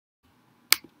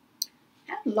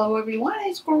Hello everyone,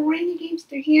 it's Granny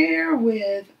Gamester here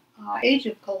with Age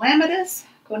of Calamitous,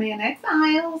 Conan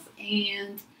Exiles,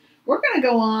 and we're going to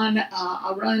go on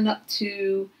a run up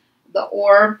to the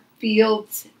ore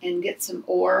fields and get some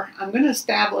ore. I'm going to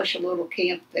establish a little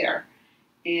camp there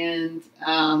and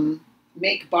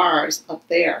make bars up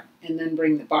there and then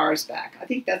bring the bars back. I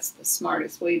think that's the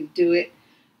smartest way to do it.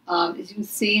 As you can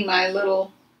see, my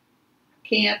little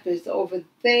camp is over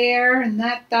there in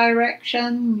that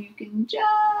direction. You can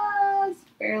just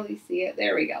barely see it.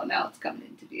 There we go. Now it's coming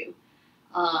into view.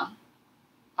 I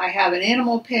have an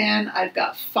animal pen. I've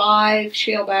got 5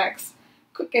 shellbacks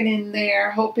cooking in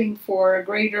there, hoping for a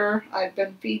greater. I've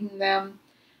been feeding them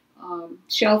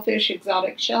shellfish,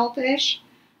 exotic shellfish.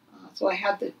 So I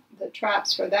have the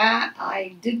traps for that.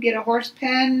 I did get a horse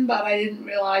pen, but I didn't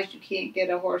realize you can't get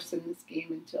a horse in this game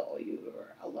until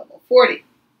you're a level 40.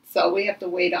 So we have to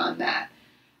wait on that.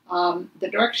 The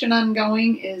direction I'm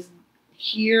going is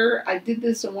here. I did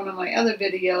this in one of my other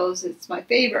videos. It's my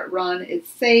favorite run. It's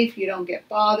safe. You don't get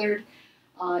bothered.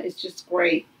 It's just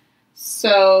great.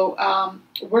 So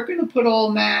we're going to put all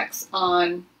max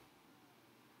on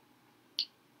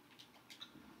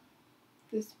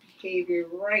this behavior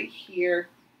right here.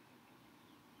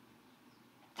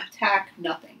 Attack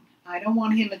nothing. I don't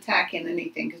want him attacking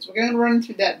anything because we're going to run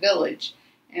through that village.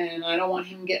 And I don't want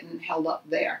him getting held up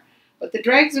there. But the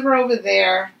dregs are over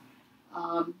there.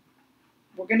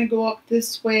 We're going to go up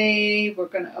this way. We're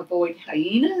going to avoid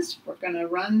hyenas. We're going to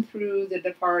run through the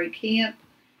Dafari camp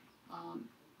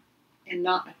and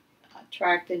not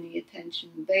attract any attention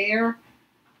there.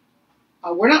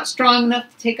 We're not strong enough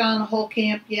to take on a whole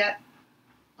camp yet.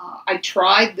 I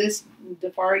tried this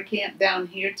Dafari camp down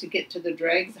here to get to the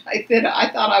dregs. I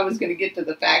thought I was going to get to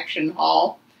the faction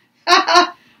hall.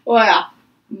 Well,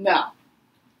 no,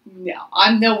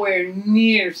 I'm nowhere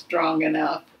near strong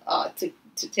enough to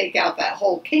take out that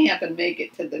whole camp and make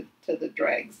it to the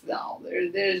dregs. No,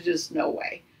 there's just no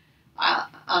way.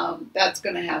 That's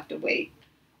going to have to wait.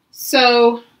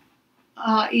 So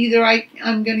either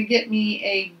I'm going to get me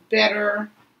a better,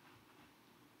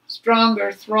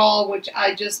 stronger thrall, which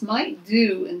I just might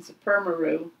do in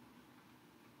Sepermeru.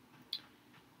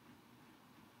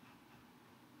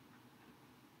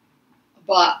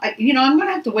 But, I'm going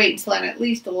to have to wait until I'm at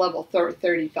least a level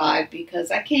 35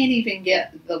 because I can't even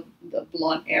get the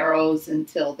blunt arrows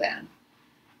until then.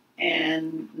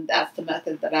 And that's the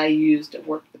method that I use to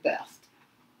work the best.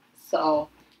 So, all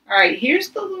right, here's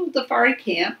the little Dafari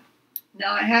camp.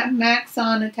 Now I have max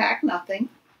on attack nothing.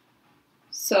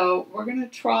 So we're going to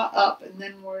trot up and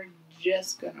then we're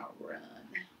just going to run.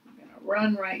 We're going to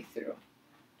run right through.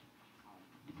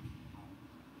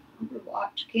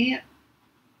 Overwatch camp.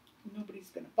 Nobody's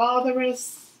going to bother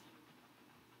us.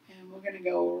 And we're going to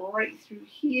go right through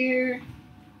here.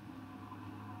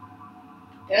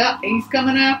 Yeah, he's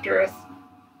coming after us,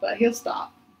 but he'll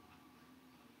stop.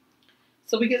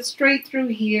 So we get straight through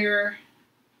here,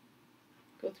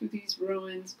 go through these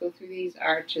ruins, go through these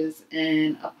arches,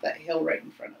 and up that hill right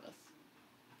in front of us.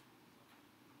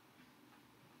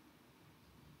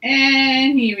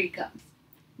 And here he comes.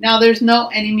 Now there's no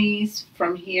enemies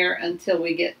from here until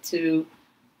we get to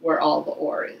where all the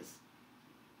ore is.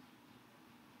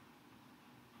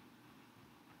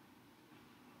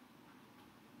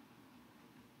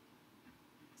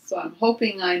 So I'm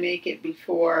hoping I make it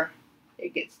before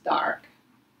it gets dark.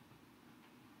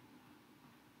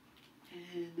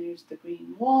 And there's the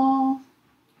green wall.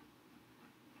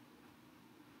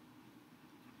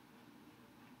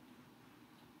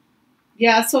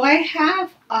 Yeah, so I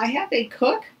have a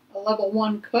cook, a level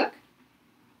 1 cook,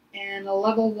 and a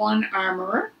level 1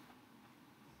 armorer.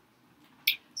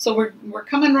 So we're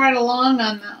coming right along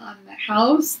on the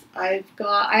house. I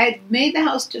had made the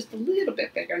house just a little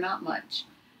bit bigger, not much,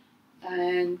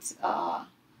 and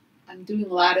I'm doing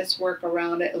lattice work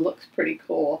around it. It looks pretty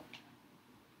cool.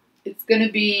 It's going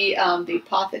to be the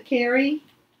apothecary,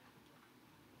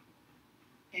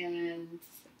 and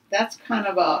that's kind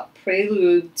of a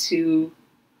prelude to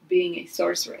being a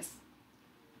sorceress.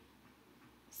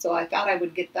 So I thought I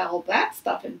would get all that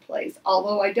stuff in place,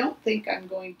 although I don't think I'm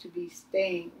going to be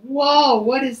staying. Whoa,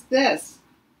 what is this?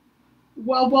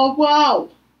 Whoa, whoa,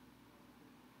 whoa.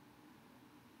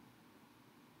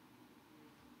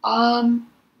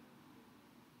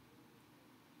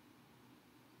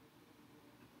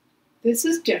 This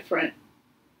is different.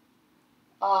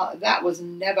 That was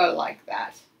never like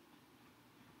that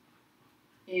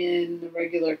in the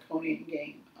regular Conan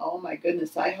game. Oh my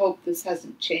goodness, I hope this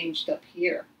hasn't changed up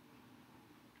here.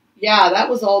 Yeah, that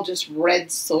was all just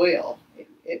red soil.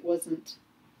 It wasn't...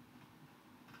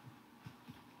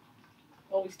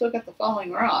 Well, we still got the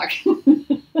falling rock.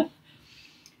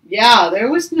 Yeah, there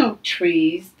was no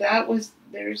trees. There's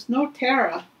no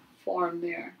terraform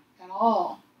there at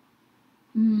all.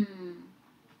 Hmm.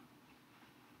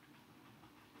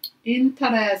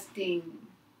 Interesting.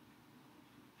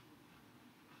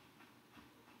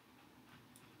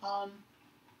 Um,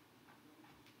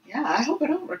 yeah, I hope I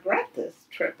don't regret this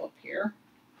trip up here.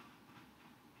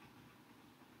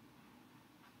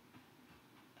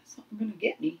 That's something gonna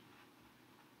get me.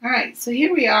 All right, so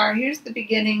here we are. Here's the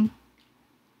beginning.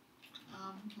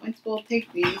 Might as well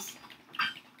take these.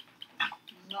 I'm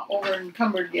not over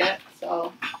encumbered yet,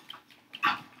 so.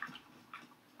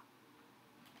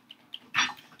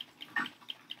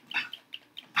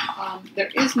 There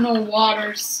is no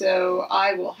water, so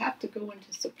I will have to go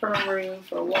into Sepermeru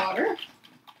for water,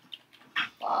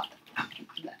 but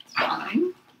that's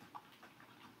fine.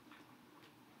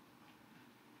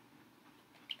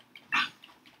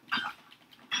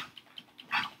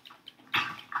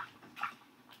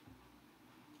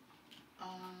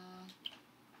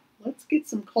 Let's get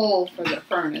some coal for the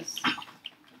furnace.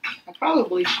 I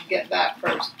probably should get that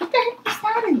first. What the heck was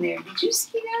that in there? Did you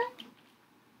see that?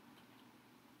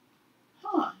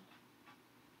 Huh.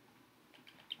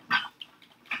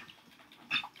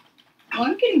 Well,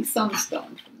 I'm getting some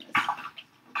stone from this.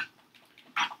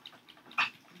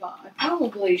 But I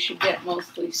probably should get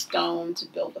mostly stone to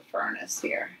build a furnace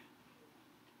here.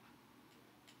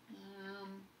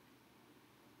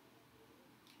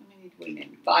 How many do we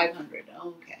need? 500.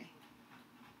 Okay.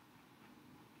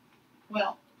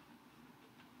 Well,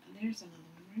 there's another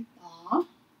one right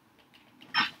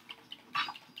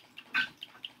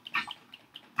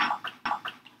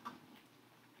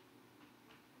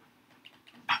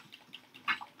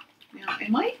there. Now, I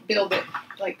might build it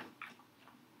like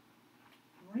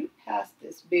right past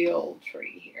this big old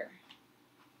tree here.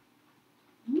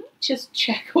 Let me just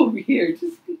check over here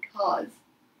just because.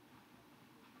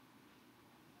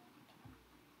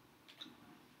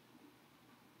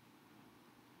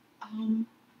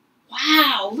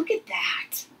 Wow, look at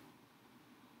that.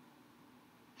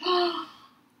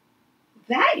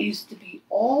 That used to be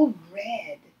all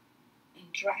red.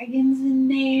 And dragons in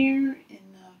there and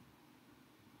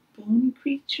bone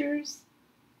creatures.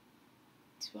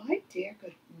 Do I dare go?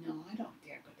 No, I don't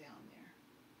dare go down there.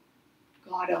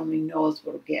 God only knows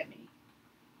what'll get me.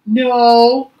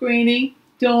 No, Granny,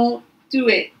 don't do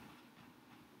it.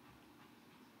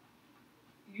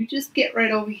 You just get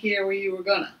right over here where you were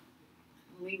gonna.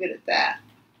 Leave it at that.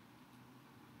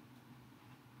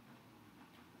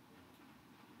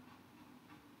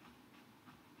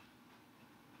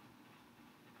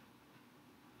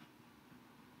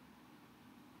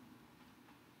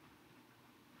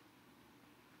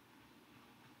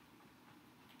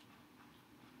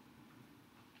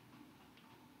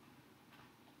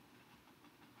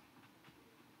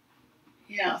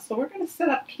 Yeah, so we're going to set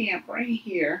up camp right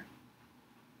here.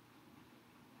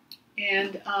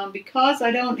 And because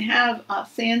I don't have a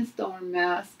sandstorm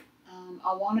mask,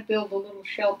 I want to build a little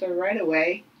shelter right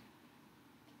away.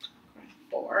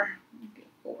 Four. Get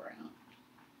 4 out.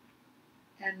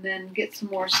 And then get some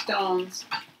more stones.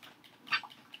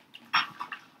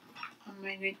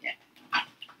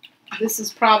 This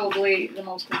is probably the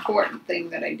most important thing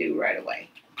that I do right away.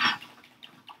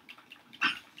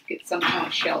 Get some kind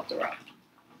of shelter up.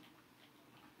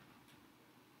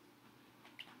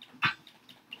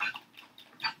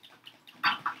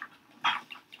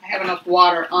 I have enough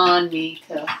water on me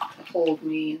to hold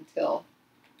me until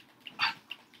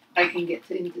I can get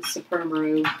into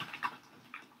Sepermeru.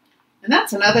 And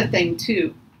that's another thing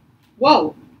too.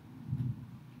 Whoa.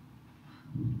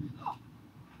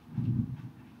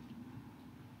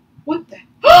 What the?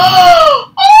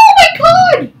 Oh my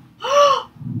God!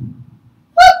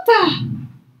 What the?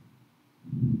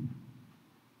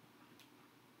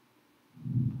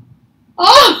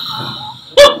 Oh!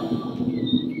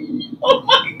 Oh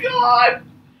my God!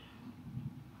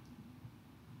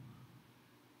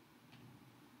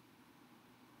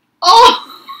 Oh!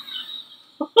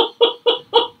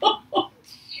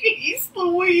 Jeez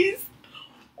Louise!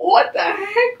 What the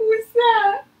heck was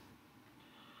that?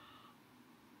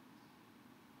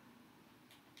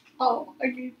 Oh, I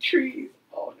need trees.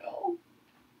 Oh no.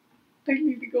 I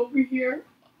need to go over here.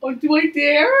 Oh, do I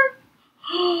dare?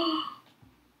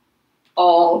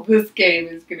 Oh, this game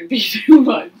is going to be too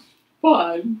much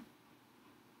fun.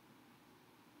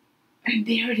 And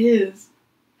there it is.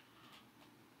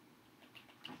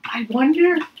 I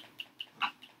wonder.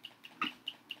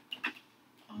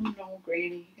 Oh no,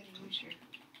 Granny, you gotta use your.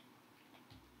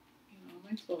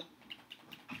 Might as well.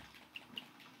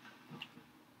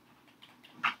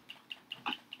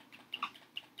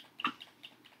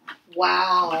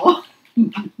 Wow.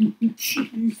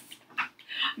 Jeez.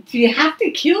 Do you have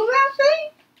to kill that thing?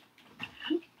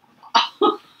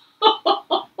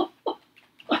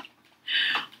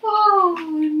 Oh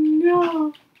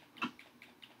no.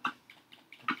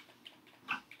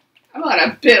 I might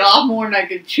have bit off more than I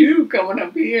could chew coming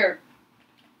up here.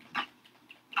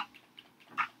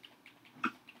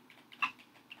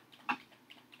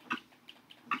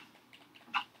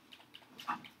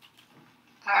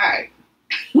 Alright.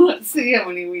 Let's see how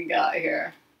many we got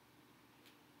here.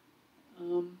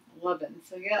 11.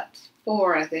 So you got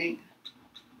 4, I think.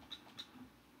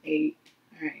 8.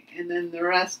 Alright. And then the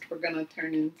rest we're going to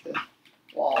turn into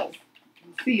walls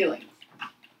and ceilings.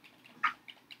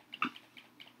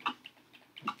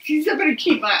 Jeez, I better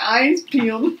keep my eyes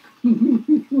peeled.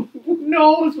 Who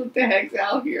knows what the heck's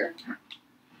out here?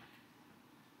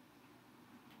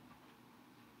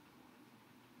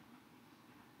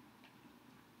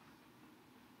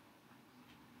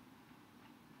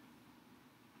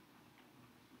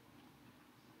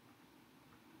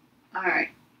 Alright.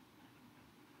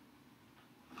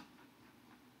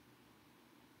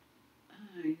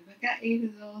 Alright, I got 8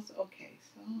 of those. Okay,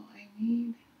 so I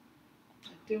need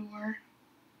a door.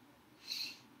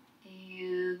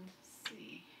 And let's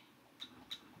see.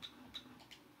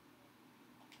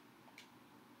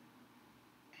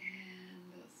 And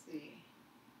let's see.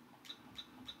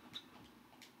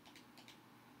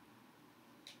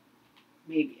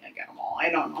 Maybe I got them all. I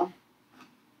don't know.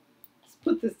 Let's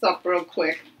put this up real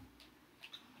quick.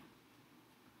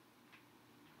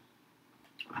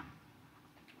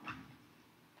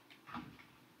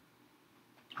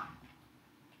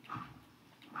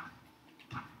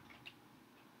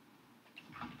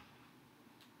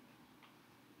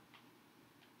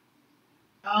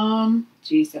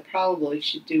 Geez, I probably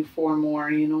should do 4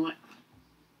 more. You know what?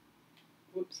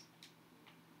 Whoops.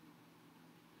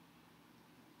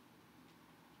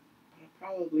 I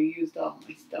probably used all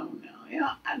my stone now.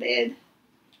 Yeah, I did.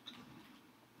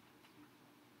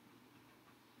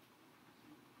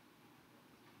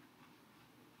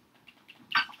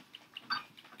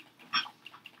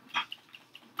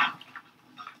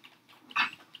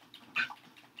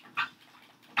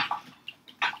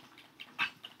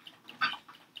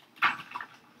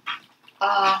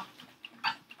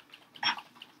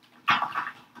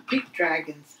 Big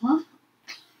dragons, huh?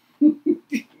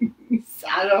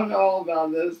 I don't know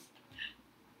about this.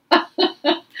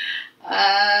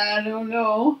 I don't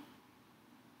know.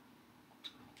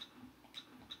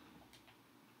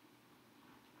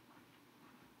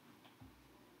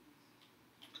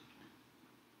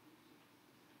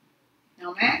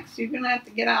 Now, Max, you're going to have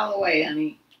to get out of the way,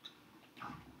 honey.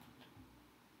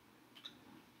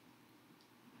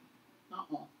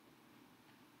 Uh-oh.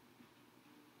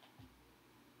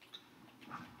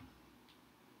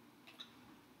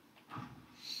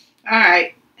 All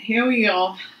right, here we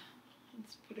go.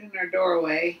 Let's put in our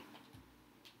doorway.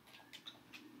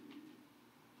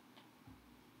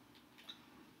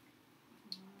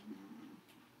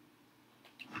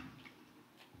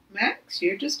 Max,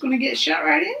 you're just going to get shut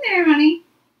right in there, honey.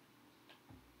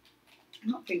 I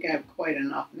don't think I have quite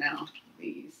enough now of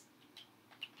these.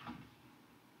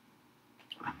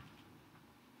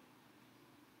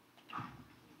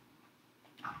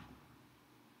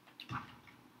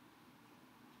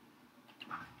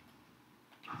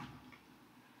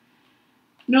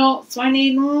 No, so I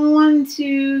need 1,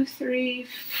 2, 3,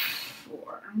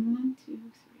 4. 1, 2, 3,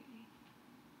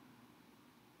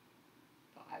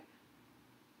 5,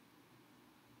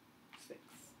 6.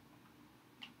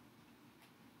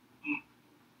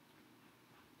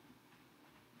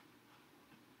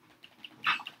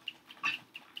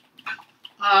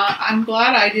 I'm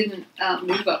glad I didn't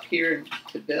move up here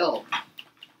to build.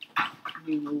 I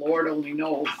mean, the Lord only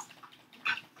knows.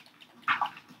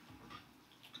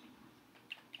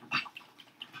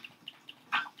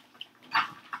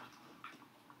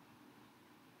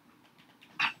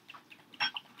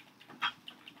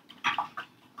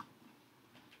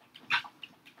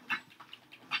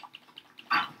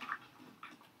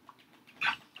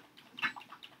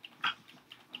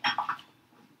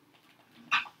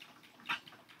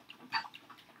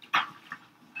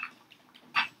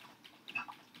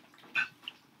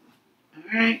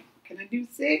 All right, can I do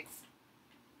 6?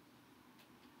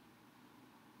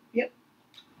 Yep.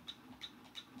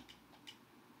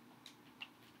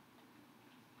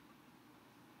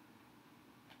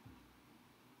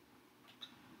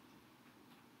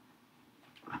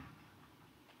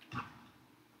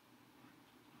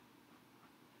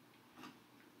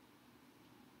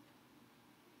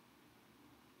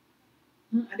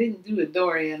 I didn't do a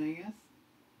door yet, I guess.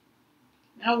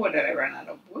 Now what did I run out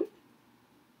of wood?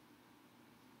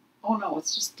 Oh no,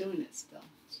 it's just doing it still.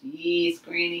 Jeez,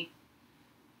 Granny.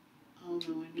 Oh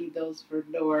no, I need those for a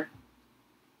door.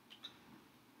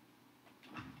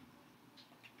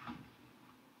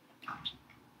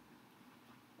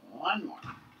 One more.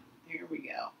 Here we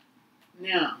go.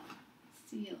 Now,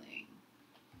 ceiling.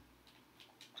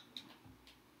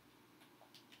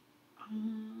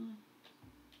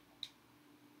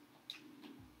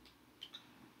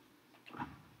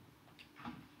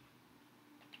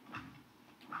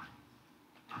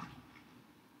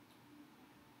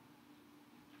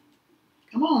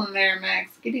 Come on there,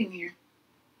 Max. Get in here.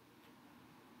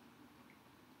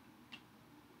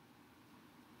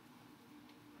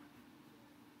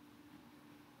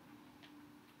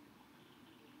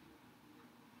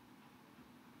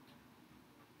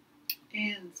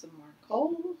 And some more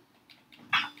coal.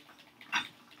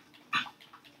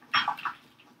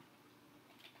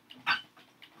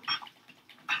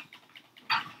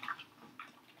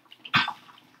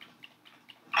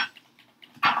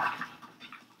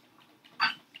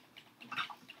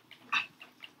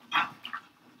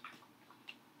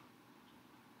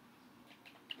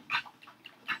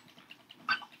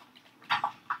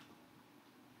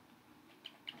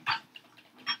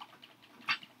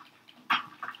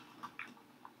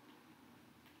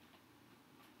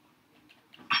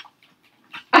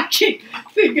 I keep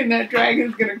thinking that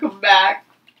dragon's gonna come back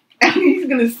and he's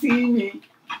gonna see me.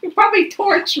 He'll probably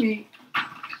torch me.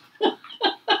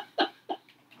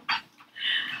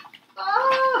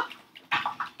 Ah.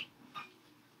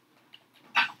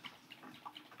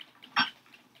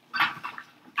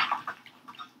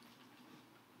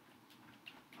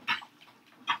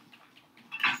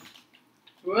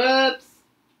 Whoops.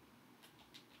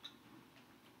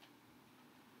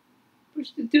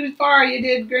 Pushed it too far, you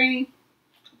did, Granny.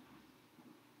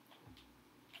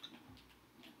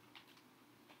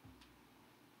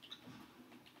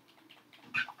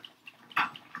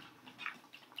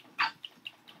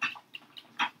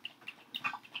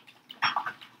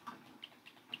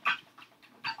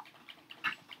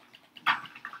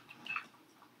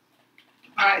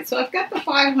 Alright, so I've got the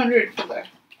 500 for the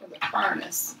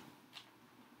furnace.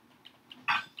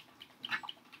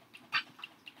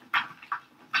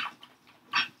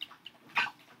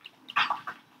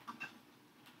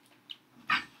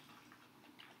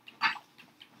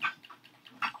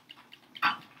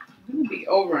 I'm going to be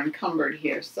over encumbered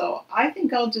here, so I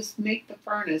think I'll just make the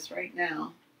furnace right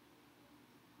now.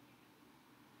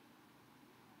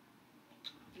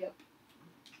 Yep.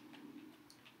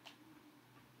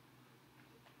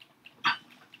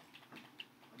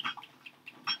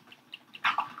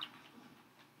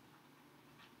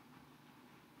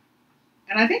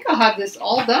 And I think I'll have this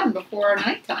all done before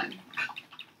nighttime.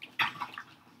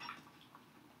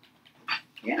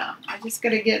 Yeah, I just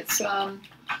got to get some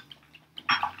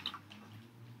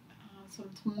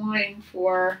twine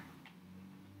for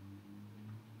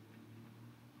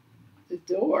the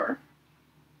door,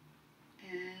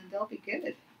 and they'll be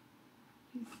good.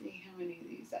 Let's see how many of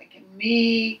these I can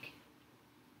make.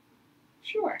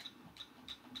 Sure.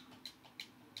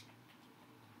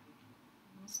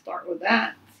 We'll start with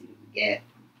that, see what we get.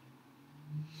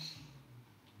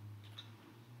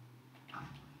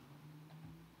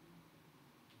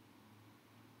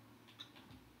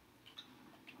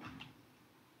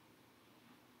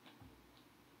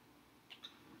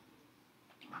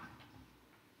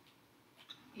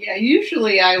 Yeah,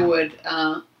 usually I would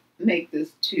make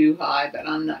this too high, but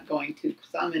I'm not going to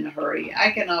because I'm in a hurry. I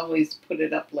can always put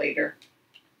it up later.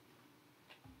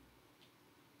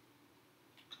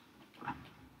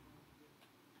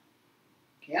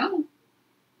 Yeah.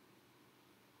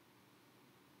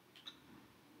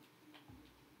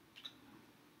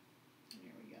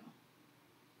 There we go.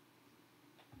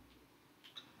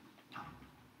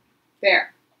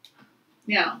 There.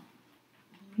 Now,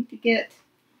 I need to get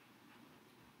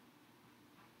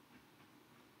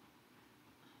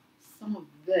some of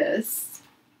this.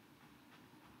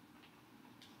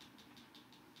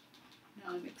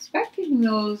 Now I'm expecting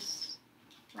those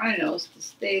rhinos to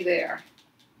stay there,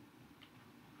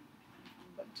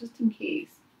 but just in case.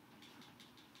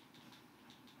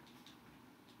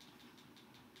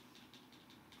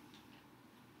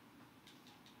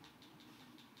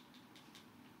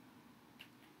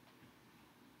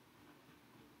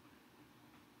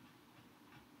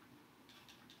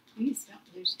 Please,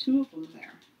 there's two of them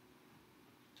there.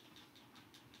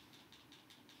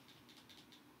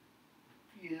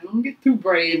 Yeah, don't get too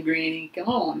brave, Granny. Come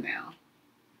on now.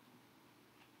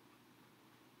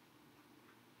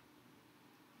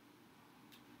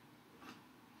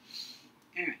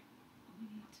 Alright, we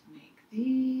need to make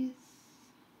these.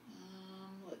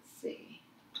 Let's see.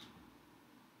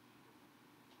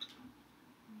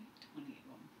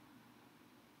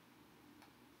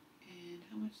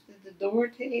 Did the door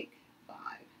take? 5.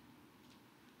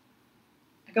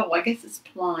 I guess it's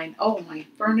twine. Oh, my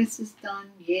furnace is done.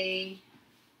 Yay.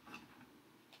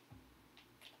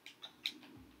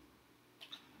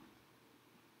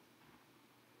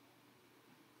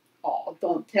 Oh,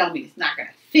 don't tell me it's not going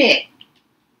to fit.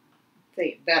 Say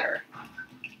it better.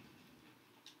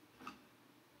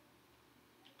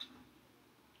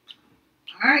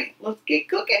 All right, let's get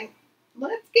cooking.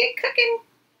 Let's get cooking.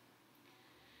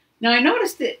 Now, I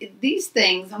noticed that these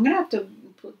things, I'm going to have to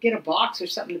get a box or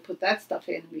something to put that stuff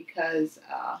in because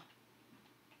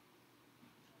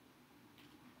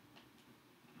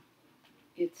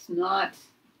it's not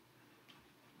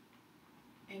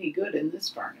any good in this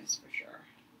furnace for sure.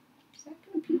 Is that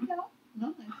going to peek out?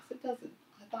 No, I guess it doesn't.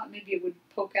 I thought maybe it would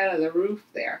poke out of the roof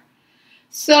there.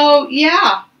 So,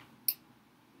 yeah,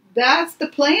 that's the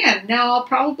plan. Now, I'll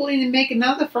probably make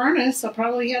another furnace. I'll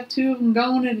probably have 2 of them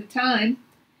going at a time.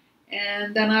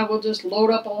 And then I will just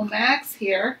load up old Max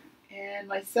here. And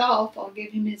myself, I'll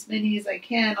give him as many as I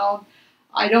can.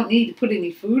 I don't need to put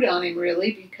any food on him,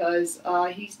 really, because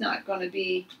he's not going to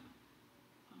be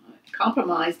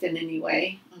compromised in any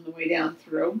way on the way down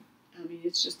through. I mean,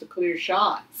 it's just a clear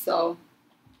shot. So,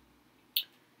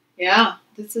 yeah,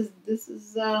 this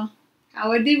is how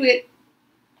I do it.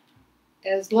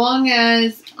 As long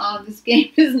as this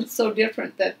game isn't so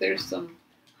different that there's some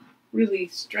really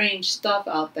strange stuff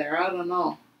out there. I don't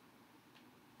know.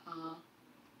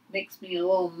 Makes me a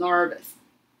little nervous.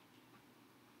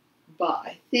 But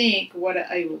I think what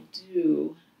I will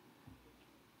do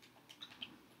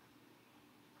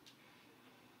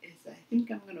is I think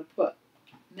I'm going to put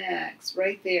Max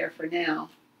right there for now.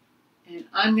 And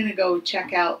I'm going to go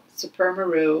check out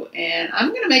Sepermeru. And I'm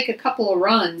going to make a couple of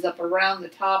runs up around the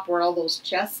top where all those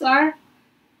chests are.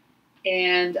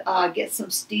 And get some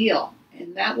steel.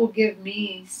 And that will give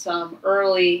me some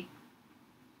early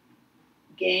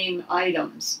game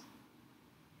items.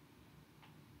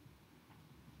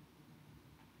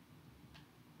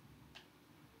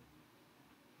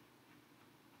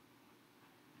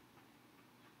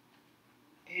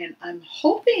 And I'm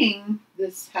hoping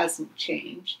this hasn't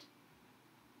changed.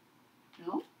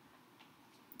 No?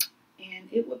 And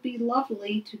it would be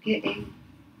lovely to get a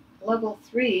level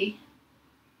 3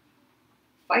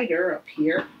 fighter up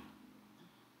here.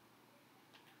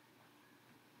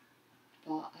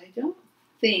 But I don't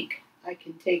think I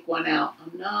can take one out.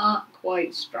 I'm not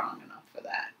quite strong enough for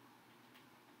that.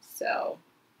 So,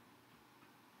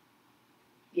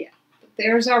 yeah. But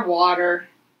there's our water.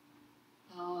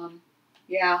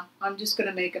 Yeah, I'm just going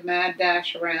to make a mad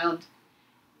dash around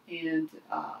and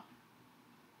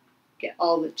get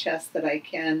all the chests that I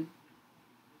can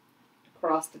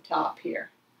across the top here.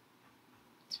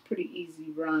 It's a pretty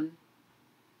easy run.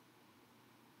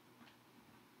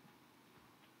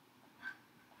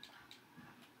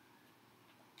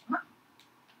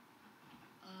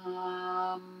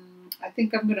 I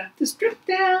think I'm going to have to strip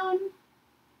down.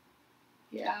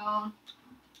 Yeah.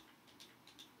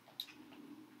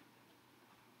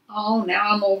 Oh,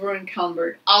 now I'm over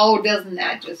encumbered. Oh, doesn't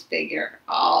that just figure?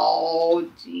 Oh,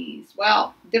 geez.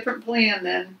 Well, different plan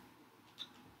then.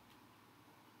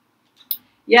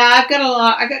 Yeah, I've got a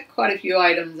lot. I got quite a few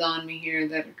items on me here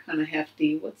that are kind of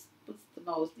hefty. What's the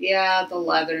most? Yeah, the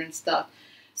leather and stuff.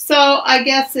 So I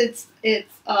guess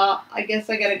I guess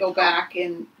I got to go back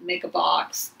and make a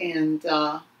box and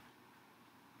dump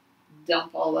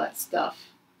all that stuff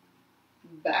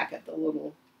back at the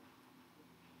little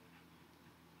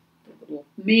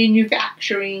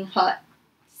manufacturing hut.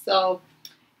 So,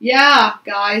 yeah,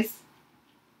 guys,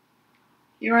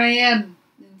 here I am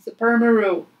in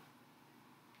Sepermeru.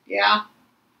 Yeah,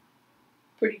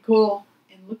 pretty cool.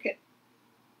 And look at,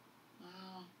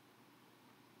 wow.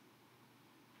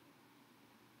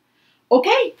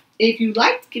 Okay, if you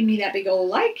liked, give me that big old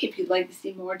like. If you'd like to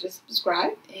see more, just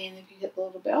subscribe. And if you hit the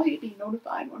little bell, you'll be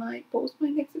notified when I post my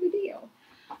next video.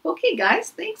 Okay, guys,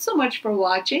 thanks so much for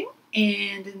watching.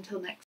 And until next time.